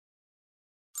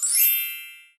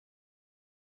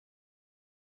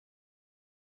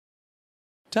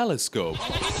Telescope.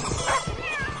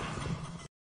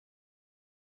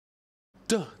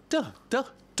 D, d, d,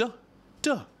 d, d,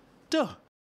 d.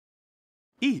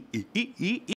 E, e, e,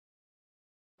 e, e.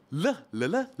 L, l,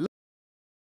 l, l.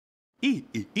 E,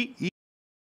 e, e, e.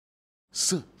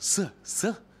 S, s, s,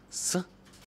 s.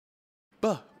 B,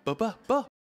 b, b, b.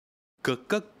 G,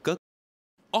 g, g.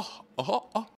 Oh, oh,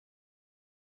 oh.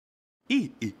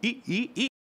 E, e, e, e, e.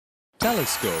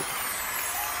 Telescope.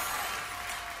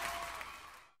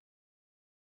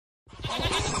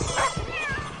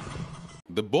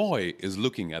 The boy is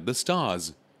looking at the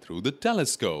stars through the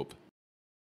telescope.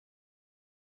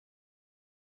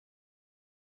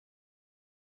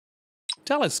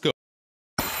 Telescope.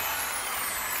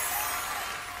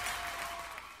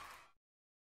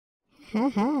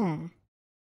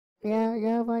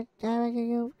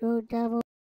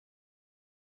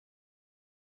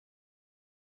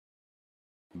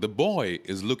 The boy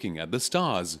is looking at the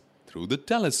stars through the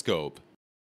telescope.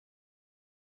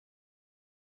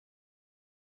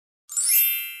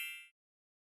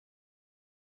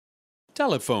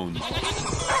 Telephone.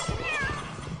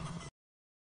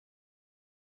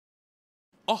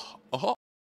 Oh, oh.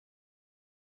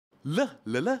 L,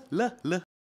 l, l, l, l.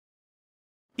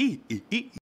 E, e, e,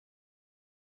 e.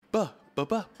 B, b,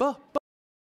 b, b, b.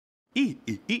 E,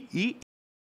 e, e, e.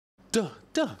 D,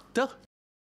 d, d.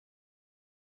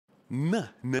 N,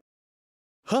 n.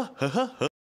 H, h, h, h.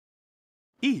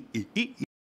 E, e, e, e.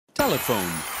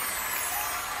 Telephone.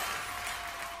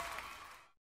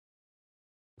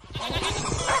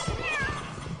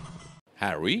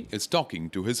 Harry is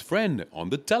talking to his friend on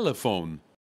the telephone.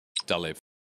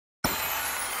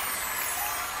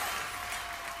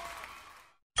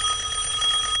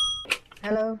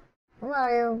 Hello, who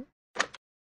are you?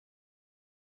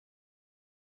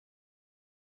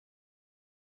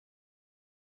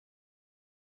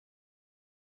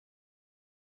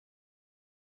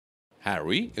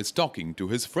 Harry is talking to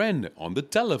his friend on the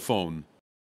telephone.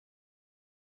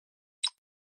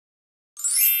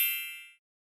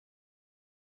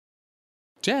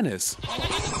 Janice.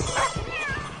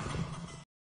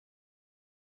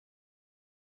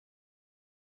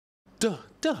 D,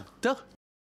 d, d.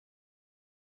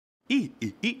 E,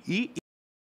 e, e, e, e.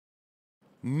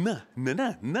 N, n,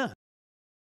 n, n.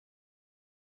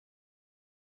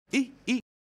 E, e.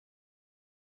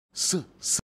 S,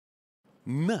 s.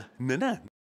 N, n, n.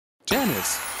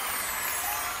 Janice.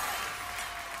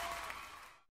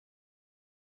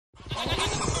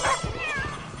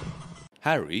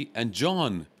 Harry and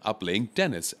John are playing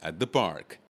tennis at the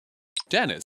park.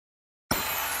 Tennis.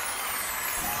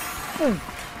 Oh.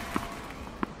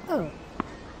 Oh.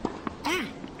 Ah.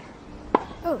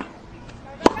 Oh.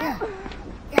 Yeah.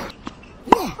 Yeah.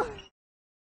 Yeah.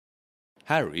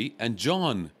 Harry and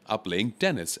John are playing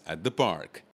tennis at the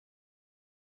park.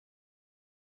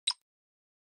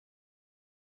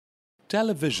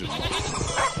 Television.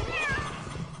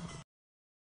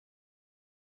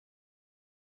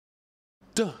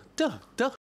 D, d, d.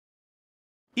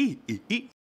 E, e, e.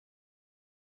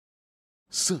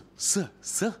 S, s,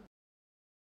 s.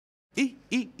 E,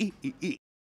 e, e, e, e.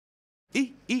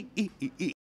 E, e, e, e,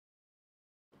 e.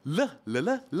 L, l, l,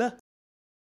 l.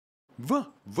 V,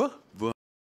 v, v.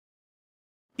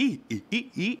 E, e,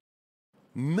 e, e.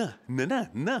 N, n, n,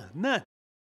 n, n.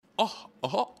 Oh,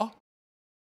 oh, oh.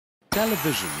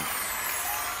 Television.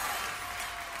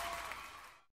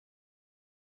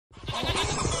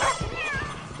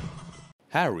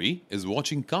 Harry is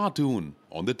watching cartoon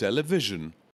on the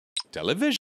television.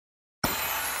 Television.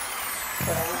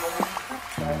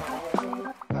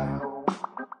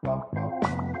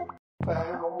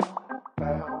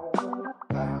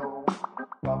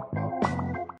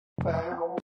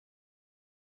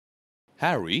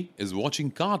 Harry is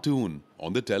watching cartoon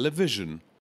on the television.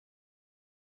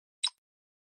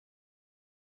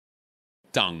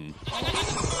 Tongue.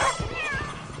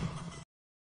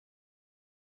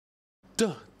 D,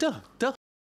 d, d.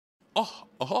 Oh,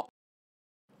 oh.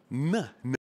 N,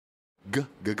 n. G,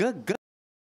 g, g, g.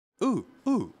 Ooh,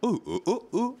 ooh, ooh, ooh, ooh,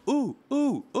 ooh, ooh,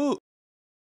 ooh, ooh.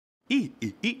 E,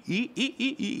 e, e, e, e,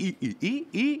 e, e, e, e,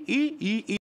 e, e, e,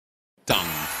 e.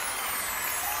 Tongue.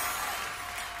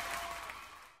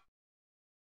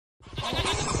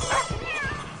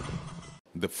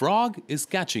 The frog is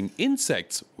catching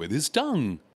insects with his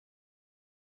tongue.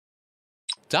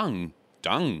 Tongue,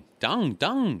 tongue, tongue,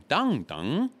 tongue, tongue,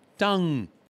 tongue, tongue,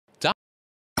 tongue.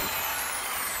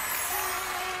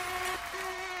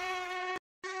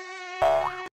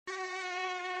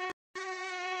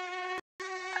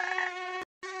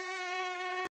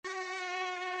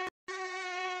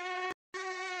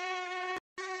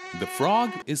 The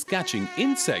frog is catching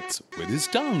insects with his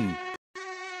tongue.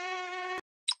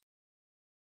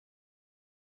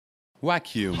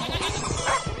 Vacuum.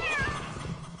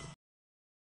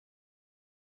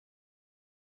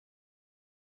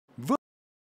 V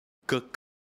k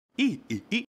I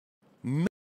n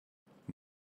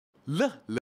l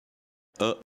l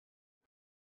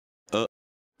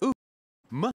u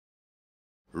m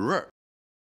r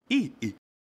I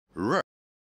r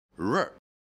r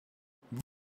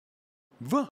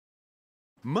v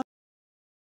m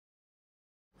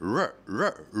r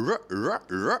r r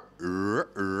r r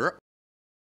r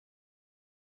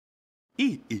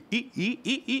I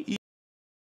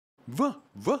v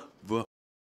v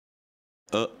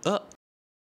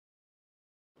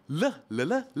l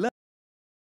l l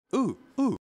u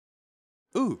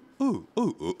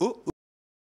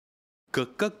k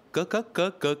k k k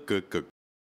k k k k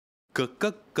k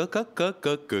k k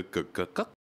k k k k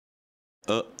k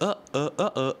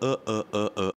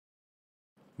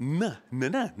n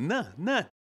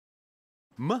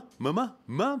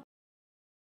m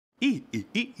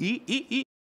I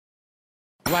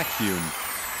vacuum.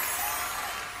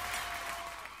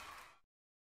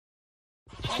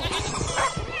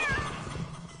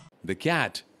 The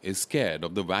cat is scared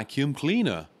of the vacuum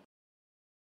cleaner.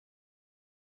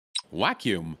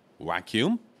 Vacuum,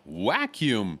 vacuum,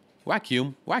 vacuum,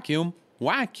 vacuum, vacuum,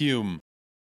 vacuum.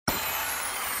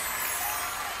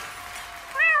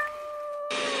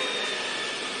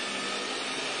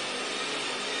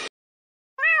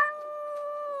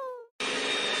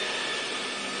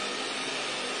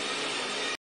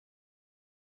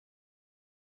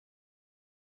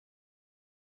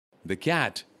 The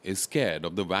cat is scared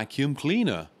of the vacuum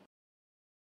cleaner.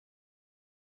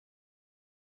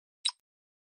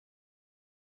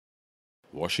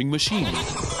 Washing machine.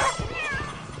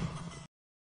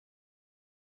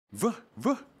 V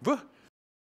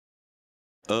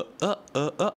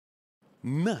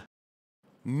n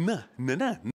m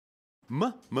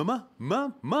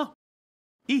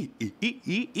I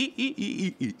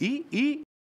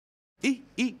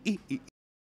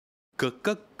k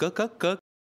k k k k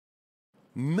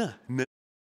n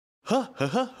h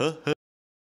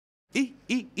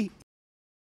I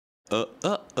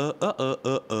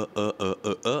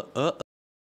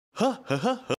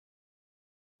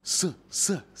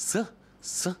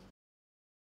s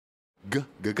g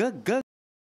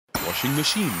washing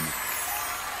machine.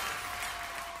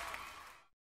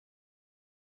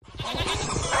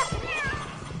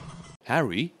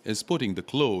 Harry is putting the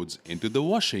clothes into the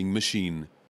washing machine.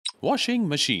 Washing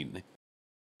machine.